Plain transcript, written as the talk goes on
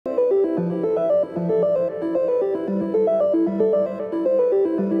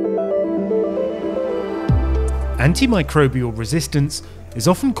Antimicrobial resistance is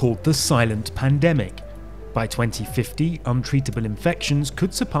often called the silent pandemic. By 2050, untreatable infections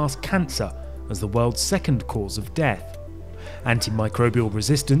could surpass cancer as the world's second cause of death. Antimicrobial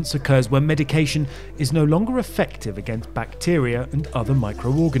resistance occurs when medication is no longer effective against bacteria and other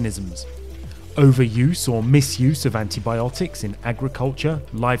microorganisms. Overuse or misuse of antibiotics in agriculture,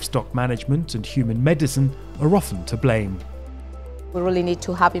 livestock management, and human medicine are often to blame. We really need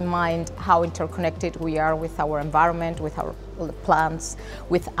to have in mind how interconnected we are with our environment, with our plants,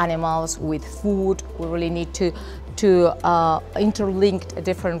 with animals, with food. We really need to interlink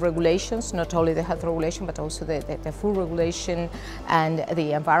different regulations, not only the health regulation, but also the food regulation and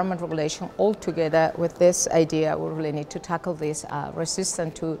the environment regulation. All together with this idea, we really need to tackle this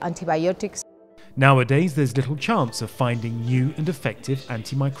resistance to antibiotics. Nowadays, there's little chance of finding new and effective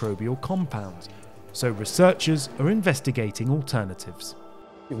antimicrobial compounds, so researchers are investigating alternatives.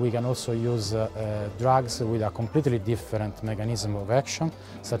 We can also use drugs with a completely different mechanism of action,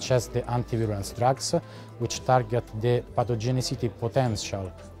 such as the antivirulence drugs, which target the pathogenicity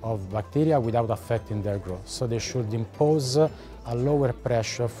potential of bacteria without affecting their growth. So they should impose a lower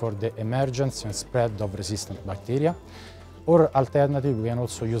pressure for the emergence and spread of resistant bacteria. Or alternatively, we can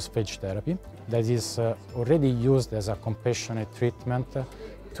also use phage therapy that is already used as a compassionate treatment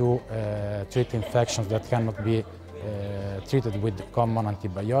to treat infections that cannot be treated with common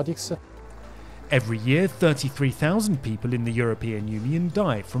antibiotics. Every year, 33,000 people in the European Union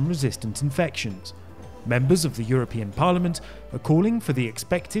die from resistant infections. Members of the European Parliament are calling for the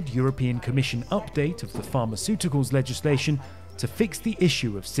expected European Commission update of the pharmaceuticals legislation to fix the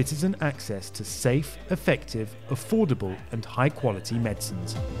issue of citizen access to safe, effective, affordable and high-quality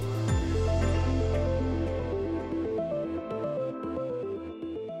medicines.